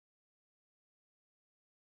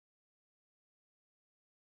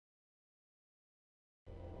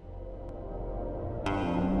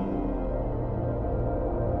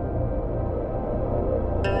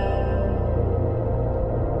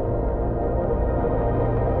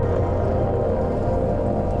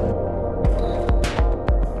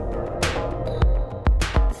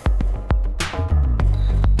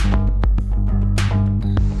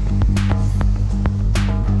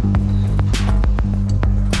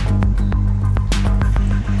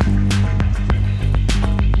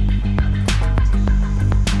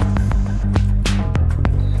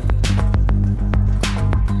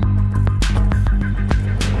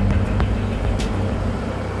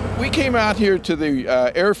out here to the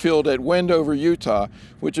airfield at Wendover, Utah,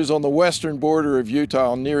 which is on the western border of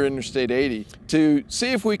Utah near Interstate 80, to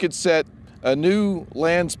see if we could set a new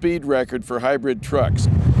land speed record for hybrid trucks.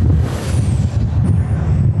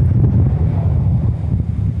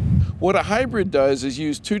 What a hybrid does is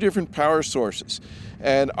use two different power sources,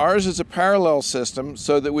 and ours is a parallel system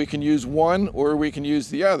so that we can use one or we can use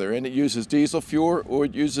the other, and it uses diesel fuel or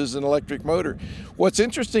it uses an electric motor. What's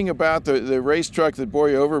interesting about the race truck that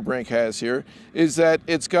Boy Overbrink has here is that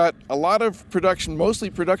it's got a lot of production, mostly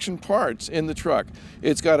production parts in the truck.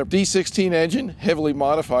 It's got a D16 engine, heavily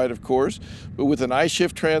modified of course, but with an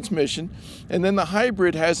I-shift transmission, and then the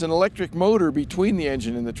hybrid has an electric motor between the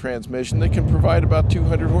engine and the transmission that can provide about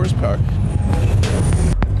 200 horsepower.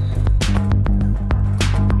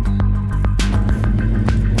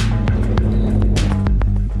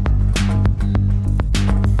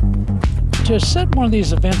 To set one of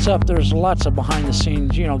these events up, there's lots of behind the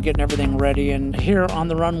scenes, getting everything ready. And here on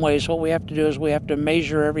the runways, what we have to do is we have to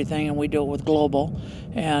measure everything, and we do it with Global,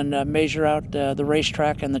 and measure out the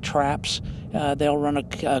racetrack and the traps. They'll run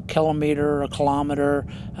a kilometer, a kilometer.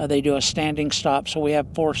 They do a standing stop. So we have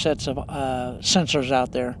 4 sets of sensors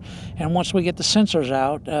out there. And once we get the sensors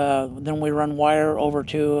out, then we run wire over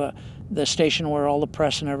to the station where all the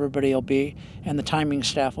press and everybody will be, and the timing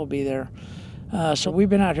staff will be there. So we've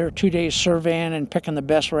been out here 2 days surveying and picking the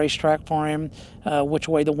best racetrack for him, which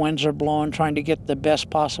way the winds are blowing, trying to get the best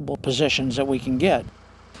possible positions that we can get.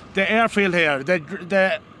 The airfield here,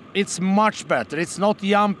 it's much better. It's not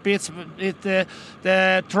jumpy.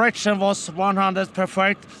 The traction was 100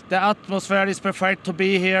 perfect. The atmosphere is perfect to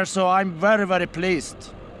be here, so I'm very, very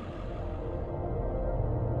pleased.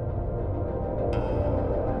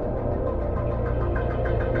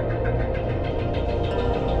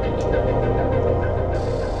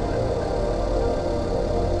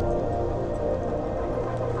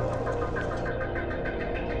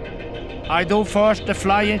 I do first the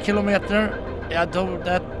flying kilometer. I do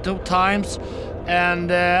that 2 times, and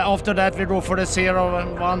after that we go for the 0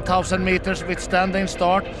 and 1,000 meters with standing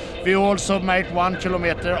start. We also made 1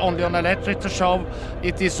 kilometer only on electric to show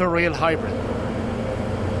it is a real hybrid.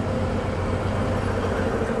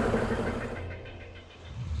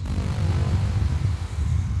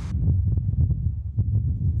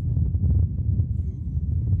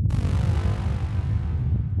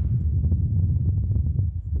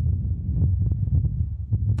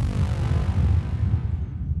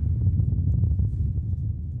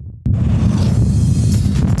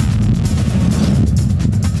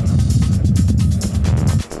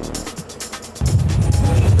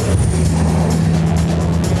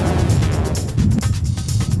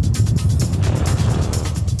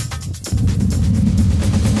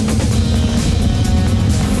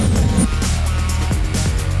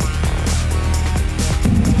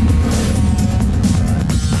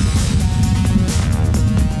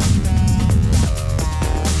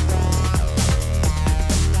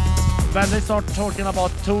 When they start talking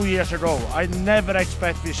about 2 years ago, I never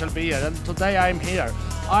expect we shall be here, and today I'm here.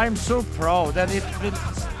 I'm so proud, and it will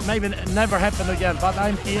maybe never happen again, but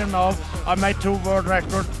I'm here now. I made 2 world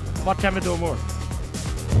records. What can we do more?